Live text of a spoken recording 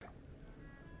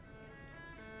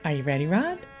Are you ready,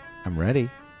 Rod? I'm ready.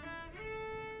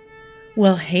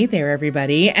 Well, hey there,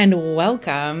 everybody, and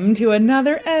welcome to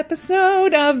another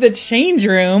episode of The Change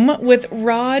Room with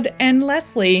Rod and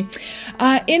Leslie.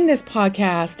 In this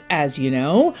podcast, as you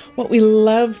know, what we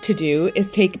love to do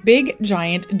is take big,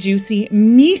 giant, juicy,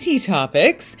 meaty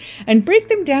topics and break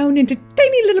them down into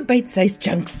tiny little bite-sized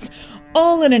chunks,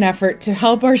 all in an effort to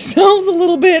help ourselves a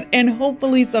little bit and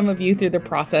hopefully some of you through the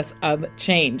process of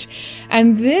change.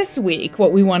 And this week,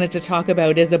 what we wanted to talk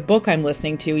about is a book I'm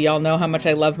listening to. Y'all know how much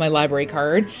I love my library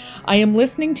card. I am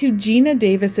listening to Gina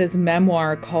Davis's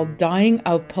memoir called Dying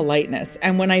of Politeness.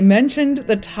 And when I mentioned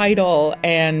the title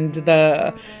and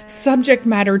the subject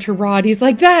matter to Rod, he's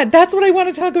like, that's what I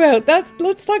want to talk about.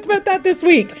 Let's talk about that this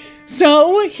week.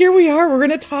 So here we are. We're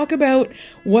going to talk about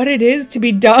what it is to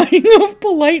be dying of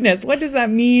politeness. What does that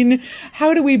mean?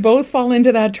 How do we both fall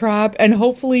into that trap? And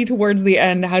hopefully towards the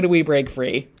end, how do we break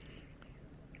free?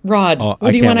 Rod,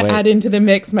 what do you want to add into the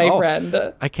mix, my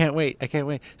friend? I can't wait.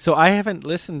 So I haven't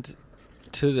listened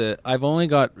to I've only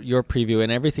got your preview and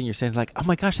everything you're saying. Like, oh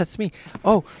my gosh, that's me.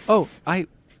 Oh, I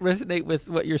resonate with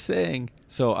what you're saying.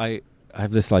 So I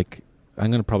have this I'm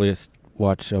going to probably just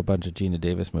watch a bunch of Gina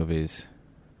Davis movies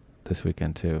this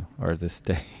weekend too, or this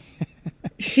day.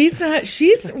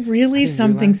 She's really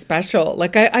something special.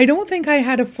 Like I don't think I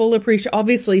had a full appreciation.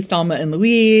 Obviously, Thelma and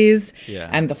Louise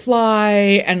and The Fly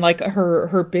and like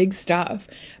her big stuff.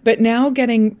 But now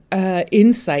getting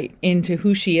insight into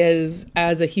who she is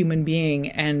as a human being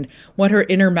and what her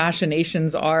inner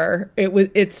machinations are,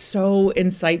 it's so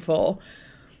insightful.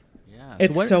 Yeah,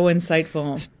 it's so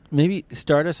insightful. Maybe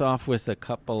start us off with a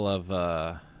couple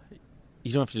of.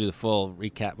 You don't have to do the full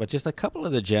recap, but just a couple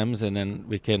of the gems, and then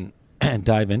we can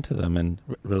dive into them and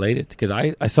relate it. Because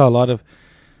I saw a lot of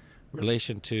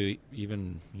relation to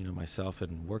even myself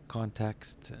in work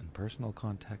contexts and personal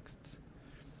contexts.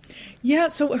 Yeah.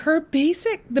 So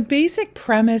the basic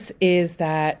premise is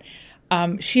that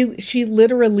she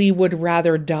literally would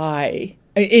rather die.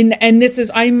 And this is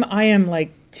I am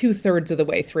like 2/3 of the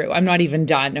way through. I'm not even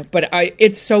done, but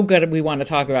it's so good. We want to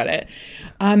talk about it.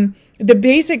 The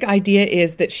basic idea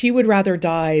is that she would rather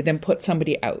die than put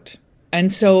somebody out.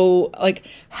 And so, like,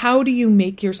 how do you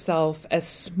make yourself as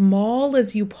small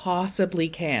as you possibly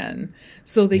can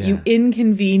so that you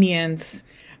inconvenience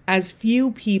as few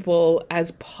people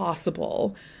as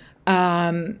possible?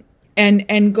 And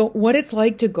go what it's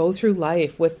like to go through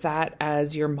life with that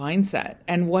as your mindset,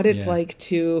 and what it's like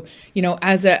to,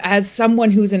 as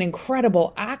someone who's an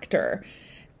incredible actor,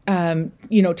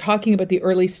 talking about the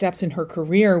early steps in her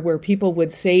career where people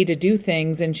would say to do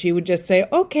things and she would just say,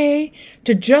 okay,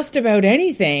 to just about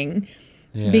anything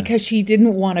because she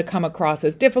didn't want to come across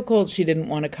as difficult. She didn't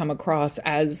want to come across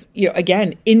as,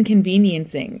 again,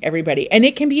 inconveniencing everybody. And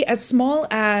it can be as small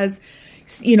as,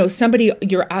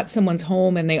 you're at someone's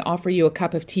home and they offer you a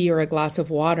cup of tea or a glass of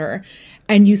water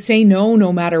and you say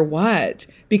no matter what,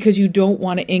 because you don't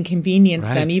want to inconvenience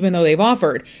them, even though they've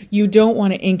offered. You don't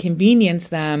want to inconvenience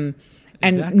them,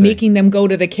 and making them go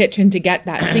to the kitchen to get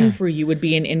that thing for you would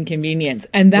be an inconvenience.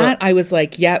 And that I was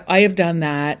like, I have done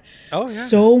that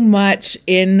so much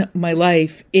in my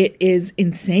life. It is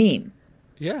insane.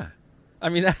 Yeah. I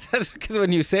mean, that's because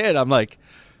when you say it, I'm like,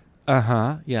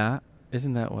 yeah.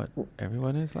 Isn't that what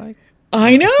everyone is like?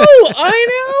 I know.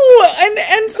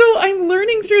 And so I'm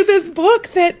learning through this book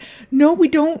that no, we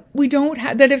don't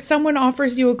have that. If someone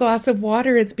offers you a glass of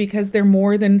water, it's because they're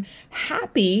more than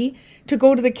happy to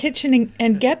go to the kitchen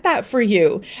and get that for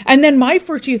you. And then my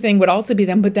virtue thing would also be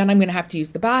but then I'm going to have to use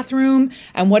the bathroom.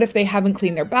 And what if they haven't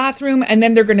cleaned their bathroom? And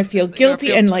then they're going to feel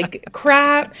guilty and like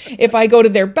crap if I go to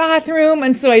their bathroom.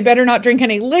 And so I better not drink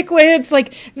any liquids.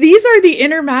 Like, these are the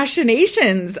inner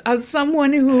machinations of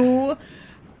someone who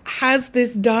has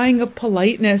this dying of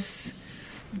politeness.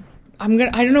 I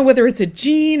don't know whether it's a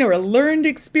gene or a learned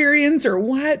experience or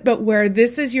what, but where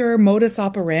this is your modus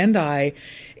operandi,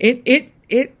 it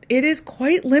is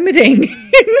quite limiting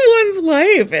in one's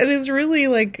life. It is really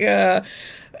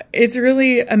it's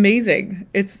really amazing.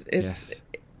 It's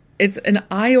an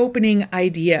eye-opening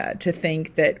idea to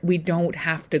think that we don't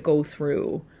have to go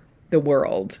through the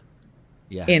world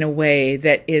in a way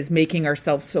that is making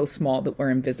ourselves so small that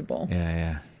we're invisible.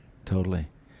 Yeah, totally.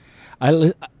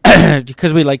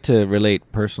 Because we like to relate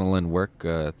personal and work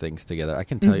things together. I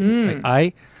can tell you,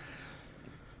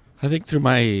 I think through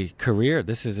my career,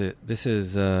 this is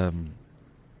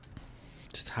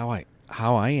just how I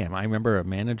am. I remember a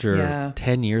manager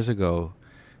 10 years ago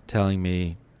telling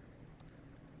me,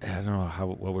 I don't know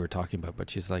what we were talking about, but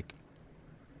she's like,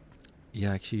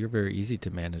 "Yeah, actually, you're very easy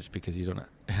to manage because you don't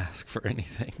ask for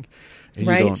anything,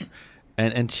 and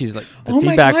And she's like, the oh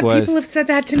my feedback God, was, people have said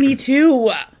that to me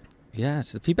too. yeah.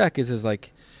 So the feedback is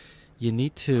like, you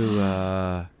need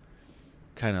to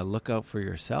kind of look out for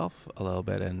yourself a little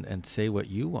bit and say what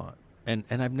you want. And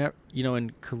I've never,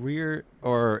 in career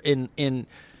or in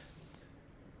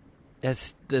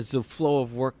as the flow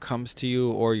of work comes to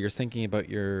you, or you're thinking about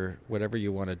your whatever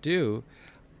you want to do,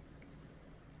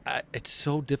 it's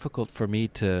so difficult for me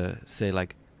to say,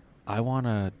 like, I want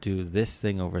to do this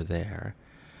thing over there.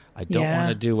 I don't want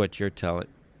to do what you're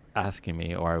asking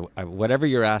me, or whatever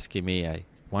you're asking me. I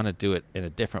want to do it in a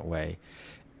different way.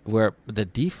 Where the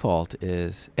default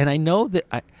is, and I know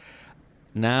that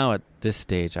now at this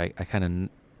stage, I kind of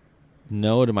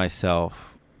know to myself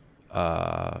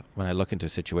when I look into a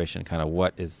situation, kind of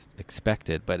what is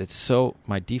expected. But it's so,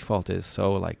 my default is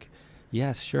so like,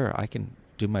 yes, sure, I can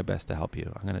do my best to help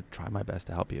you. I'm going to try my best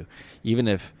to help you, even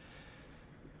if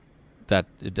that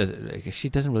it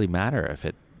doesn't really matter if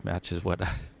it matches where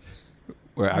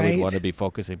I would want to be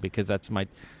focusing, because that's the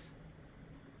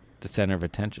center of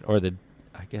attention, or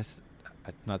I guess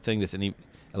I'm not saying this any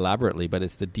elaborately, but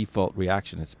it's the default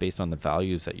reaction. It's based on the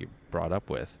values that you're brought up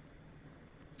with.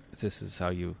 This is how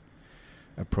you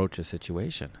approach a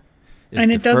situation.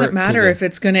 And it doesn't matter if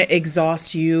it's going to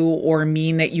exhaust you or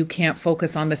mean that you can't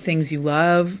focus on the things you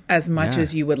love as much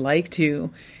as you would like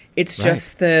to. It's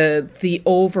just the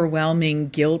overwhelming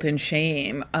guilt and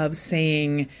shame of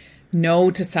saying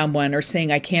no to someone, or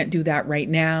saying I can't do that right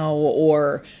now,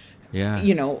 or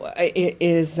it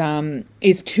is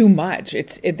too much.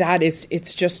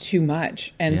 It's just too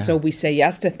much. And so we say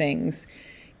yes to things,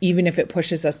 even if it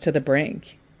pushes us to the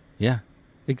brink. Yeah,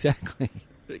 exactly.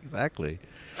 Exactly.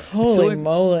 Holy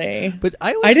moly. But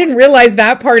I didn't realize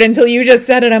that part until you just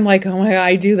said it. I'm like, oh my God,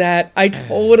 I do that. I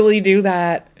totally do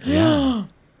that. Yeah.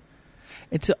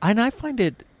 And I find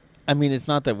it, I mean, it's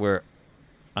not that we're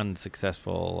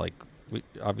unsuccessful. Like,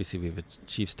 obviously we've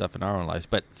achieved stuff in our own lives,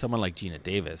 but someone like Gina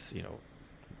Davis,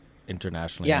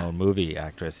 internationally known movie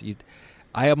actress,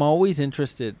 I am always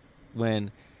interested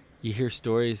when you hear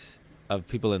stories of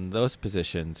people in those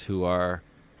positions who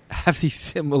have these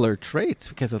similar traits,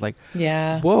 because it's like,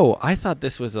 whoa, I thought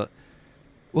this was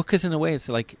because in a way it's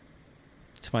like,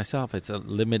 to myself, it's a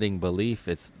limiting belief.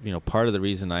 It's, part of the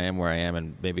reason I am where I am,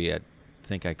 and maybe I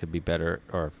think I could be better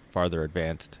or farther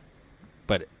advanced,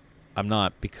 but I'm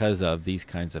not, because of these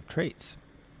kinds of traits.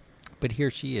 But here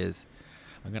she is.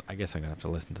 I guess I'm gonna have to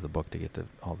listen to the book to get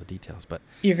all the details. But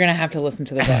you're gonna have to listen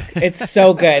to the book. It's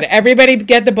so good. Everybody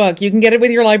get the book. You can get it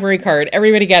with your library card.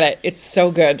 Everybody get it. It's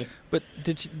so good. But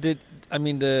is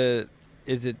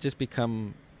it just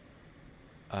become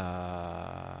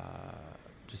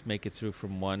just make it through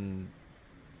from one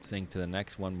thing to the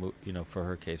next, for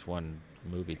her case, one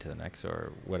movie to the next,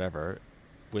 or whatever,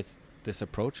 with this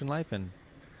approach in life? And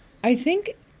I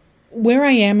think where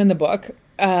I am in the book,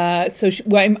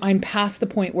 I'm past the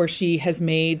point where she has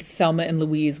made Thelma and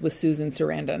Louise with Susan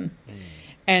Sarandon.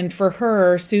 And for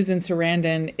her, Susan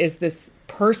Sarandon is this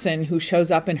person who shows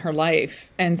up in her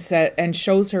life and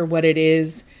shows her what it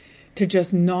is to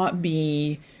just not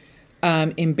be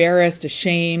embarrassed,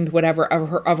 ashamed, whatever,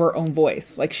 of her own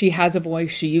voice. Like, she has a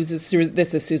voice.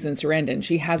 This is Susan Sarandon.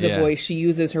 She has a voice. She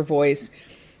uses her voice.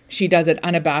 She does it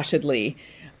unabashedly.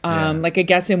 Like, I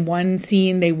guess in one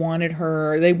scene they wanted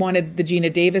the Gina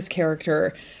Davis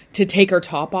character to take her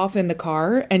top off in the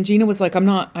car, and Gina was like, I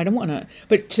don't want to.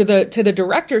 But to the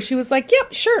director, she was like,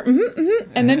 yep, sure.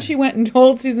 And then she went and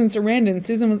told Susan Sarandon.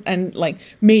 Susan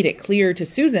made it clear to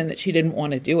Susan that she didn't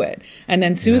want to do it. And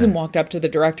then Susan walked up to the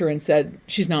director and said,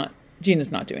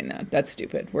 Gina's not doing that. That's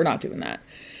stupid. We're not doing that.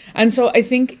 And so I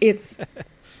think it's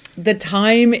the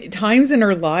times in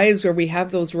our lives where we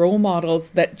have those role models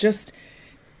that just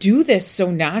do this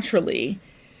so naturally,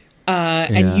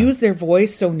 and use their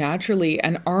voice so naturally,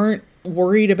 and aren't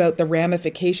worried about the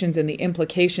ramifications and the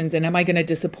implications, and am I going to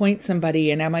disappoint somebody,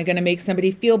 and am I going to make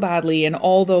somebody feel badly, and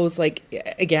all those, like,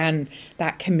 again,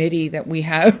 that committee that we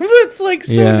have that's like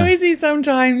so noisy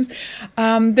sometimes,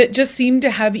 that just seem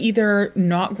to have either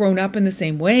not grown up in the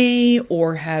same way,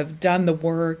 or have done the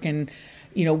work and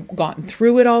gotten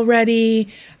through it already.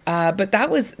 But that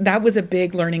was a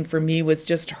big learning for me, was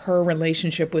just her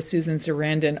relationship with Susan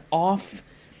Sarandon off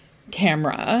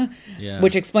camera,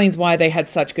 which explains why they had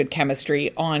such good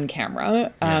chemistry on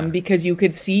camera. Because you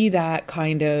could see that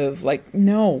kind of like,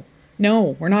 no,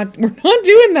 we're not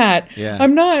doing that.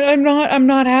 I'm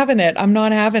not having it. I'm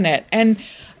not having it. And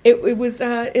it was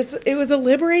a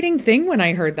liberating thing when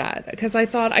I heard that, because I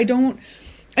thought, I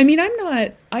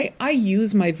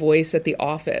use my voice at the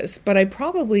office, but I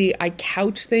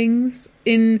couch things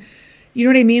in You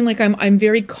know what I mean? Like I'm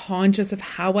very conscious of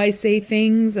how I say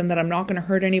things and that I'm not going to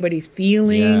hurt anybody's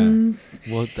feelings.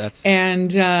 Yeah. Well, that's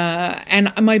and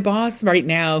my boss right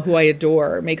now, who I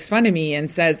adore, makes fun of me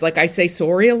and says like I say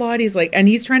sorry a lot. He's like, and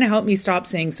he's trying to help me stop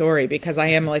saying sorry because I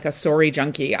am like a sorry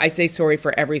junkie. I say sorry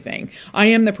for everything. I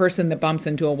am the person that bumps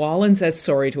into a wall and says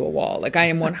sorry to a wall. Like I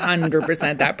am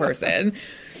 100% that person.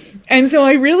 And so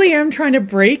I really am trying to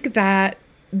break that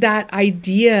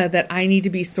idea that I need to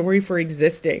be sorry for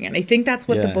existing. And I think that's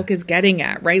what the book is getting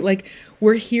at, right? Like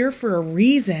we're here for a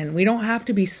reason. We don't have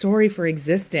to be sorry for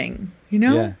existing, you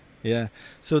know? Yeah. Yeah.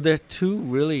 So there are two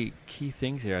really key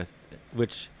things here,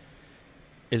 which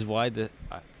is why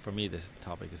for me, this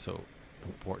topic is so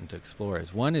important to explore.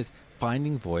 Is one is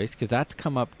finding voice, because that's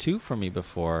come up too for me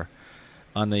before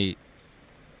on the,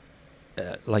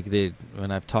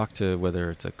 when I've talked to,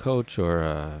 whether it's a coach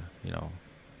or,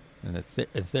 in a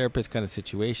therapist kind of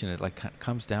situation, it like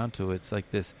comes down to it's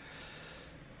like this,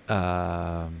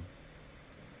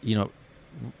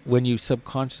 when you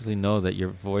subconsciously know that your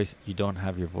voice, you don't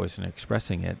have your voice and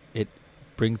expressing it, it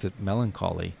brings a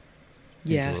melancholy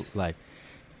into life.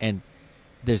 And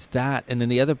there's that. And then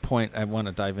the other point I want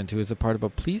to dive into is the part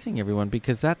about pleasing everyone,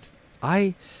 because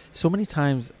so many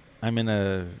times I'm in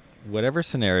a whatever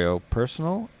scenario,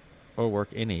 personal or work,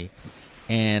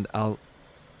 and I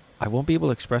won't be able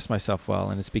to express myself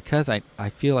well, and it's because I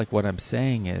feel like what I'm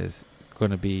saying is going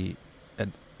to be a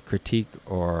critique,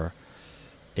 or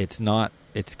it's not.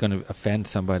 It's going to offend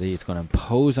somebody. It's going to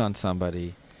impose on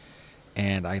somebody,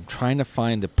 and I'm trying to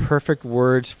find the perfect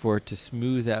words for it to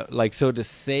smooth out, so to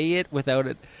say it without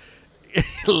it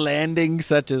landing,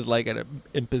 such as like an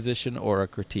imposition or a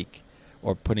critique,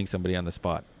 or putting somebody on the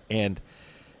spot, and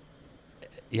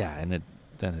then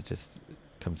it just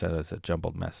comes out as a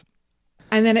jumbled mess.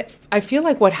 And then I feel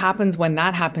like what happens when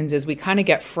that happens is we kind of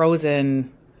get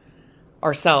frozen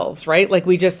ourselves, right? Like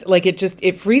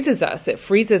it freezes us. It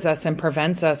freezes us and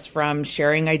prevents us from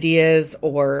sharing ideas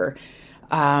or,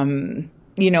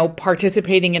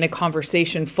 participating in a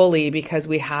conversation fully, because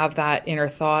we have that inner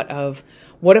thought of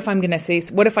what if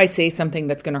I say something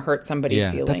that's going to hurt somebody's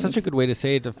feelings? That's such a good way to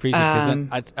say it, to freeze it. Because then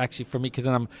it's actually for me, because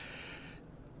then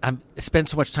I'm spend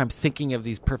so much time thinking of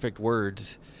these perfect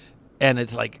words. And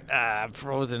it's like, I'm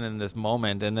frozen in this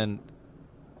moment. And then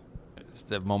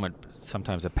the moment,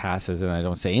 sometimes it passes and I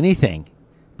don't say anything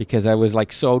because I was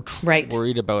like so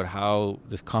worried about how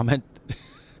this comment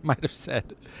might have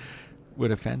said would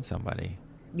offend somebody.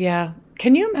 Yeah.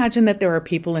 Can you imagine that there are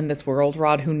people in this world,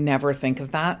 Rod, who never think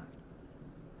of that?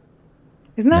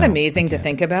 Isn't that amazing to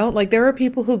think about? Like there are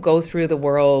people who go through the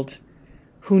world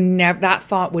who that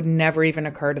thought would never even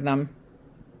occur to them.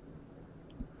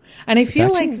 And I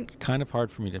feel like kind of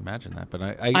hard for me to imagine that, but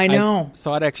I know.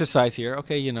 Thought exercise here.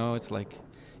 Okay, it's like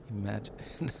imagine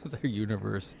another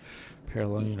universe,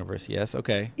 parallel universe. Yes,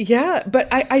 okay. Yeah, but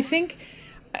I think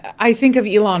of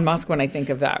Elon Musk when I think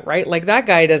of that, right? Like that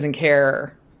guy doesn't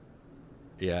care.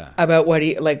 Yeah. About what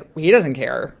he doesn't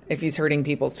care if he's hurting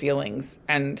people's feelings,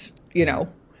 and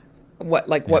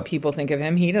what people think of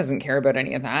him. He doesn't care about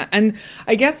any of that. And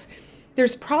I guess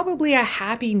there's probably a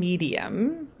happy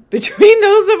medium between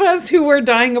those of us who are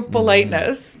dying of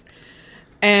politeness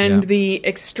and the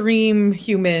extreme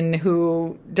human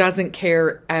who doesn't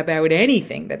care about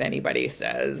anything that anybody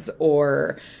says,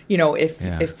 or,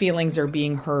 if feelings are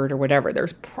being hurt or whatever.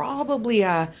 There's probably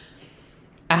a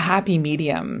happy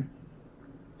medium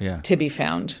to be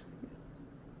found.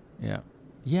 Yeah.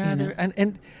 Yeah.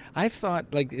 And I've thought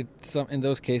like in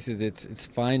those cases, it's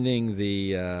finding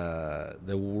the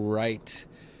right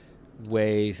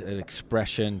ways an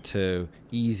expression to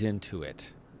ease into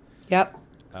it. Yep.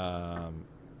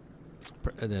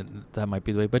 That might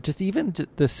be the way, but just even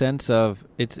the sense of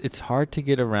it's hard to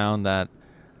get around that,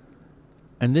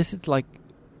 and this is like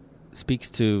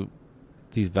speaks to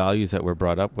these values that we're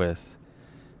brought up with.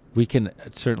 We can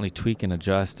certainly tweak and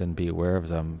adjust and be aware of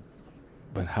them,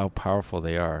 but how powerful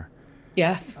they are.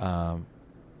 Yes.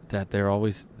 That they're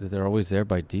always there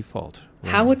by default.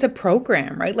 Really. How it's a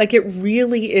program, right? Like it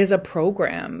really is a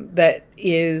program that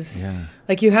is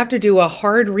like you have to do a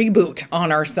hard reboot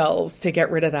on ourselves to get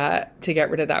rid of that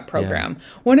program. Yeah.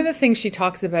 One of the things she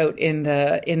talks about in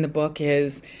the book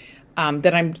is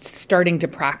that I'm starting to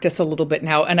practice a little bit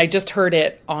now. And I just heard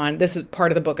it this is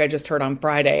part of the book I just heard on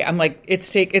Friday. I'm like,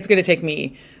 it's going to take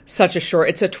me it's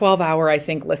a 12-hour, I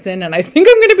think, listen. And I think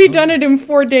I'm going to be done it in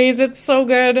 4 days. It's so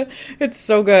good. It's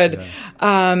so good.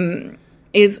 Yeah.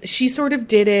 She sort of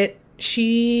did it.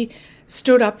 She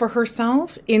stood up for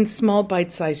herself in small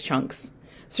bite-sized chunks.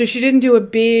 So she didn't do a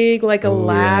big,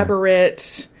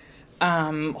 elaborate,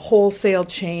 wholesale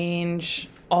change.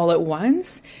 all at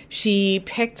once. She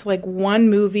picked like one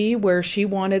movie where she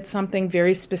wanted something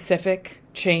very specific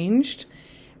changed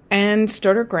and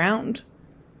stood her ground.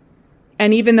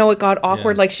 And even though it got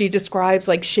awkward, like she describes,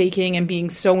 like shaking and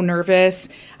being so nervous,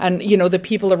 and, you know, the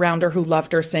people around her who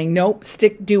loved her saying, nope,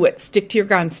 do it, stick to your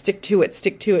guns, stick to it,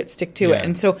 stick to it, stick to it.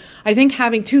 And so I think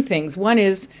having two things. One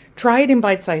is try it in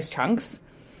bite-sized chunks.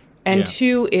 And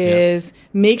two is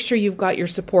make sure you've got your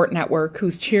support network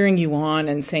who's cheering you on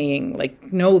and saying,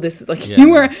 like, no, this is like,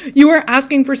 you are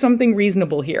asking for something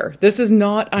reasonable here. This is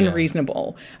not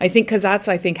unreasonable. I think, because that's,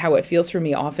 I think, how it feels for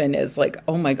me often is like,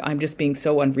 oh my God, I'm just being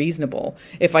so unreasonable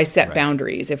if I set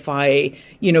boundaries, if I,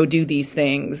 you know, do these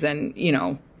things, and, you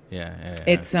know,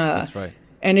 it's, that's right.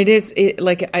 And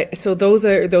so those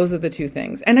are the two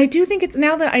things. And I do think it's,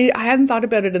 now that I hadn't thought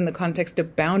about it in the context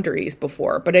of boundaries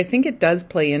before, but I think it does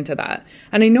play into that.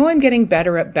 And I know I'm getting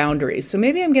better at boundaries, so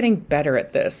maybe I'm getting better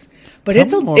at this. But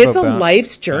it's a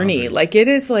life's journey.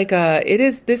 Boundaries. Like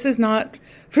this is not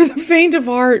for the faint of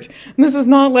heart. This is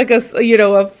not like a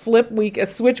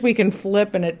switch we can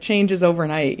flip and it changes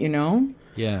overnight, you know?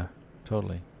 Yeah,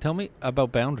 totally. Tell me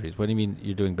about boundaries. What do you mean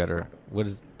you're doing better? What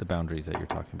is the boundaries that you're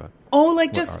talking about? Oh,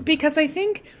 like, just because I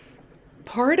think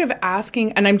part of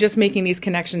asking, and I'm just making these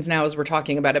connections now as we're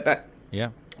talking about it, but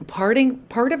part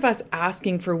of us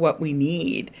asking for what we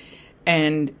need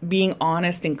and being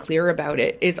honest and clear about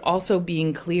it is also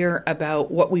being clear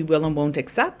about what we will and won't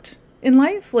accept in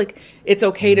life. Like, it's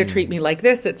okay to treat me like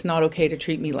this. It's not okay to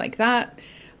treat me like that.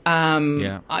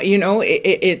 You know,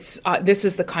 it's this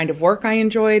is the kind of work I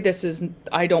enjoy.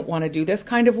 I don't want to do this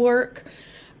kind of work.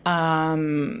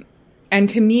 And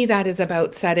to me, that is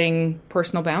about setting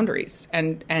personal boundaries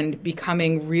and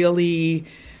becoming really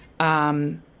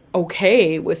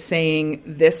okay with saying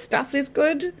this stuff is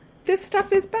good, this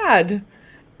stuff is bad,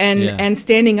 and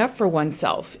standing up for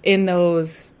oneself in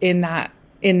that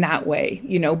way,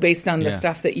 you know, based on the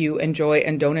stuff that you enjoy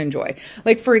and don't enjoy.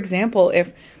 Like, for example,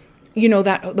 if you know,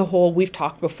 that the whole, we've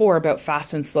talked before about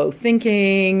fast and slow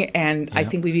thinking, and I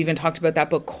think we've even talked about that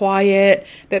book Quiet,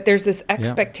 that there's this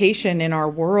expectation in our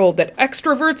world that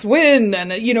extroverts win,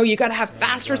 and, you know, you got to have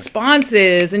fast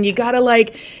responses, and you got to,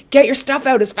 like, get your stuff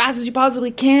out as fast as you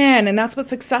possibly can, and that's what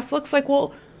success looks like.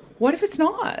 Well, what if it's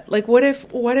not? Like, what if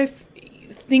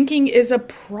thinking is a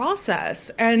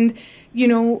process, and, you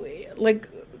know, like,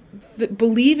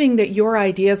 believing that your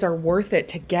ideas are worth it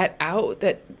to get out,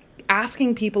 that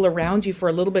asking people around you for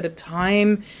a little bit of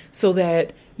time so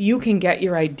that you can get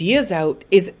your ideas out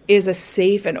is a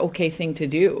safe and okay thing to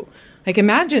do. Like,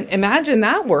 imagine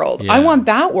that world. I want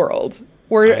that world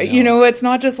where, you know, it's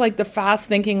not just like the fast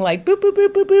thinking, like boop, boop, boop,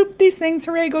 boop, boop, these things,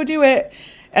 hooray, go do it.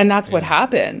 And that's what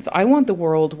happens. I want the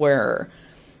world where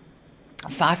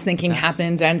fast thinking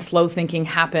happens and slow thinking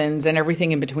happens and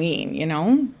everything in between, you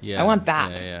know? I want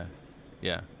that.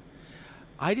 Yeah.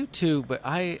 I do too, but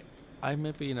I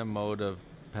might be in a mode of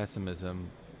pessimism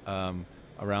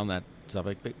around that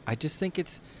subject, but I just think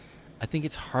it's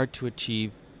hard to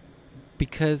achieve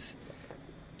because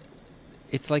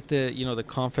it's like the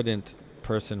confident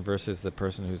person versus the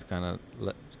person who's kind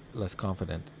of less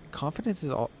confident. Confidence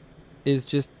is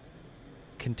just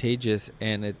contagious,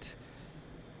 and it's,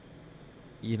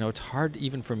 you know, it's hard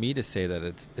even for me to say that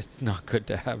it's not good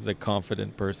to have the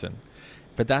confident person,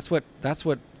 but that's what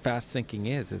fast thinking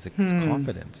is it's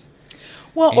confidence.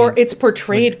 Well, or it's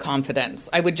portrayed confidence.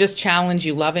 I would just challenge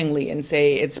you lovingly and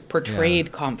say it's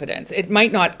portrayed confidence. It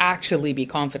might not actually be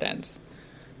confidence,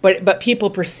 but people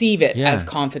perceive it as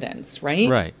confidence, right?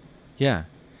 Right. Yeah.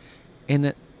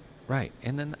 And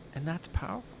that's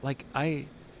powerful. Like, I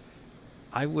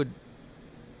would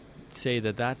say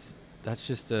that's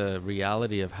just a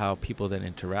reality of how people then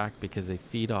interact, because they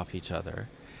feed off each other,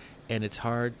 and it's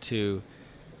hard to,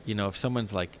 you know, if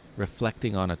someone's like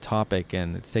reflecting on a topic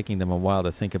and it's taking them a while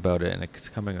to think about it and it's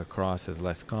coming across as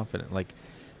less confident, like,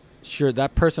 sure,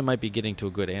 that person might be getting to a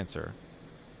good answer,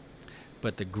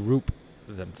 but the group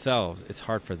themselves, it's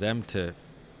hard for them to,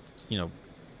 you know,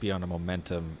 be on a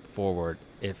momentum forward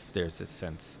if there's a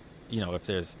sense, you know, if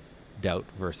there's doubt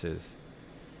versus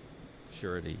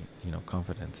surety, you know,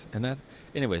 confidence. And that,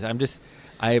 anyways, I'm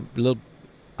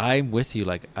with you.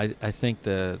 Like, I think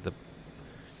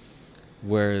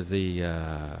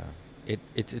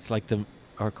it's like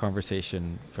our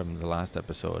conversation from the last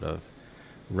episode of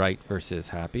right versus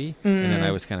happy, and then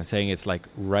I was kind of saying it's like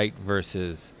right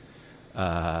versus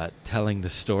telling the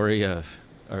story of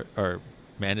or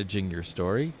managing your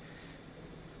story.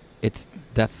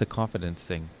 That's the confidence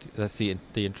thing. That's the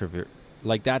introvert.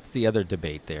 Like, that's the other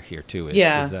debate here too.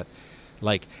 Is that,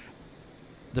 like,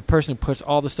 the person who puts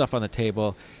all the stuff on the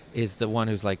table is the one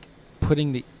who's like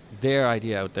putting their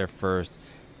idea out there first,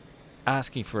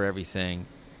 asking for everything,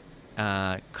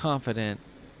 confident.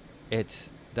 That's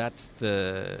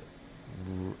the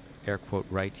air quote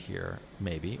right here,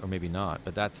 maybe, or maybe not,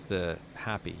 but that's the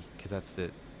happy, because that's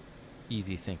the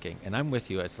easy thinking. And I'm with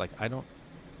you. It's like, I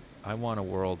want a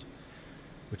world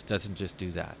which doesn't just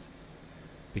do that,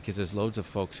 because there's loads of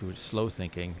folks who are slow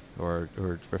thinking or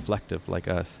reflective like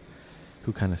us,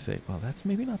 who kind of say, well, that's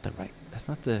maybe not that's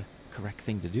not the correct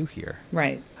thing to do here.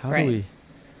 Right. How do we,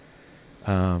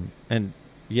 and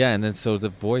then so the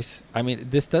voice, I mean,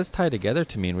 this does tie together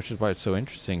to me, and which is why it's so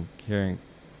interesting hearing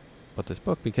about this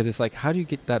book, because it's like, how do you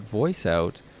get that voice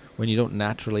out when you don't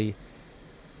naturally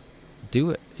do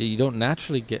it? You don't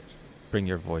naturally bring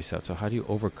your voice out. So how do you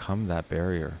overcome that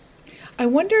barrier? I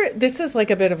wonder, this is like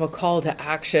a bit of a call to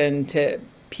action to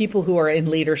people who are in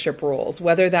leadership roles,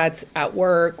 whether that's at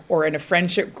work or in a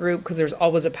friendship group, because there's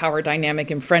always a power dynamic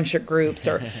in friendship groups,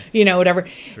 or, whatever,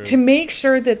 to make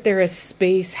sure that there is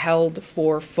space held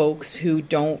for folks who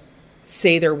don't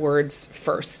say their words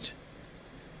first.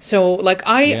 So like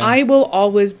I will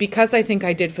always, because I think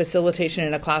I did facilitation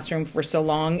in a classroom for so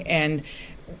long, and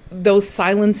those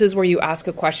silences where you ask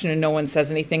a question and no one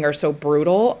says anything are so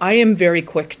brutal, I am very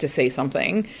quick to say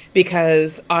something,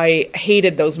 because I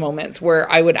hated those moments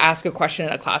where I would ask a question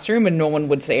in a classroom and no one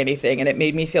would say anything, and it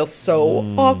made me feel so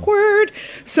awkward.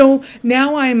 So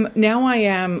now I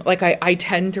am like, I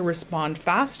tend to respond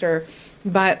faster.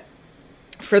 But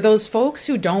for those folks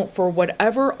who don't, for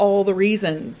whatever the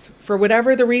reasons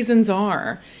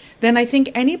are, then I think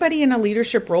anybody in a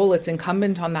leadership role, it's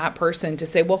incumbent on that person to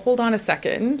say, well, hold on a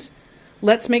second.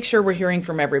 Let's make sure we're hearing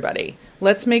from everybody.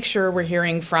 Let's make sure we're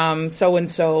hearing from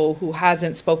so-and-so who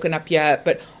hasn't spoken up yet,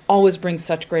 but always brings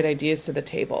such great ideas to the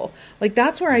table. Like,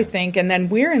 that's where I think, and then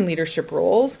we're in leadership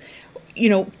roles,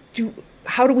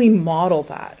 how do we model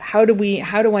that? How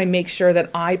do I make sure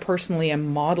that I personally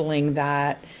am modeling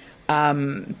that,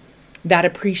 that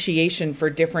appreciation for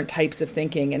different types of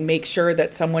thinking, and make sure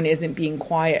that someone isn't being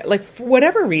quiet, like for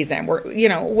whatever reason,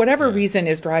 whatever reason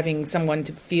is driving someone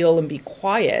to feel and be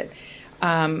quiet.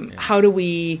 How do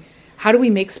we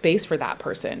make space for that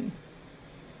person?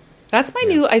 That's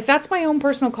my that's my own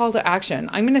personal call to action.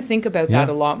 I'm going to think about that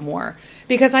a lot more,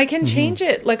 because I can change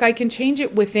it. Like, I can change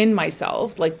it within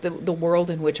myself, like the world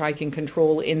in which I can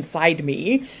control inside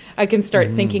me. I can start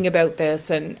thinking about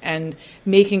this and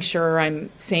making sure I'm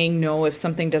saying no if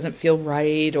something doesn't feel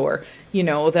right, or,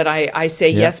 that I say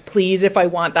yes, please, if I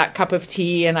want that cup of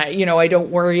tea, and I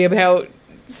don't worry about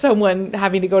someone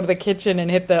having to go to the kitchen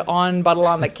and hit the on button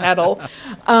on the kettle.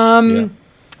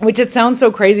 Which it sounds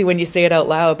so crazy when you say it out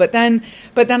loud, but then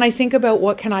I think about,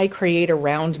 what can I create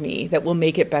around me that will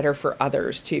make it better for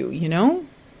others too,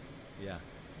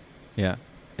 Yeah,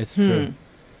 it's true.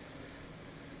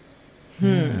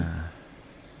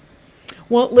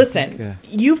 Well, listen,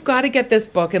 you've got to get this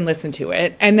book and listen to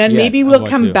it, and then maybe we'll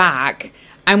come back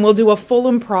and we'll do a full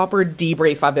and proper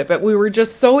debrief of it. But we were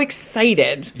just so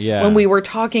excited when we were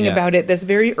talking about it, this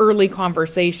very early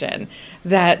conversation,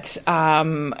 that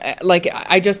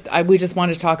we just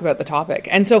wanted to talk about the topic.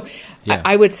 And so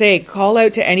I would say, call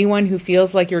out to anyone who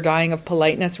feels like you're dying of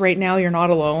politeness right now. You're not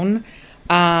alone.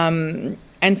 And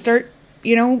start,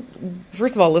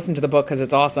 first of all, listen to the book because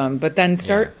it's awesome, but then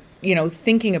start,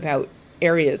 thinking about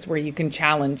areas where you can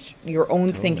challenge your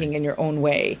own thinking in your own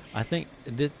way. I think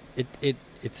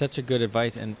it's such a good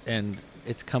advice, and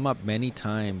it's come up many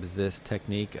times, this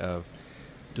technique of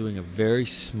doing a very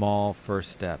small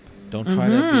first step. Don't try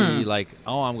to be like,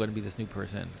 oh, I'm going to be this new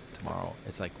person tomorrow.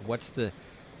 It's like, what's the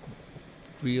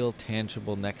real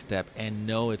tangible next step? And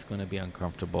know it's going to be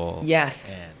uncomfortable.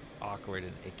 Yes. And awkward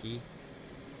and icky.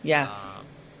 Yes.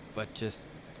 But just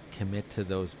commit to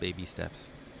those baby steps.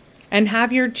 And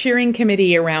have your cheering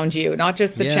committee around you, not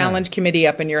just the challenge committee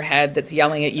up in your head that's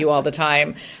yelling at you all the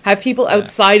time. Have people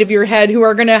outside of your head who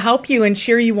are going to help you and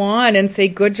cheer you on and say,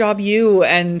 good job, you.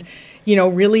 And,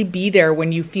 really be there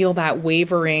when you feel that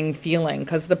wavering feeling,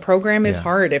 because the program is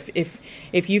hard.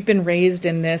 If you've been raised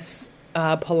in this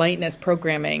politeness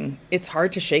programming, it's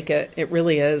hard to shake it. It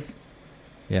really is.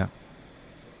 Yeah.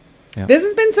 This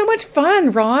has been so much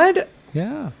fun, Rod.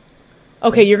 Yeah.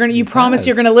 Okay, you promise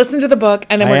you're gonna listen to the book,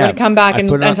 and then we're gonna come back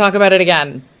and talk about it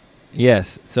again.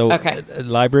 Yes. So,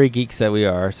 library geeks that we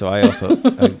are. So I also,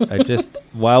 I just,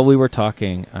 while we were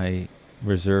talking, I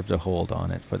reserved a hold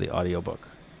on it for the audiobook.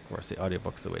 Of course, the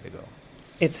audiobook's the way to go.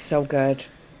 It's so good.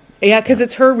 Yeah, because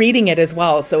it's her reading it as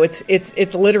well. So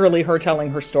it's literally her telling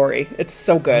her story. It's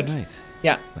so good. Oh, nice.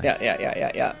 Yeah. Nice.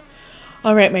 Yeah.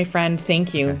 All right, my friend.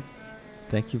 Thank you. Okay.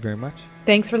 Thank you very much.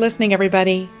 Thanks for listening,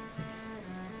 everybody.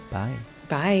 Bye.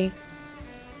 Bye.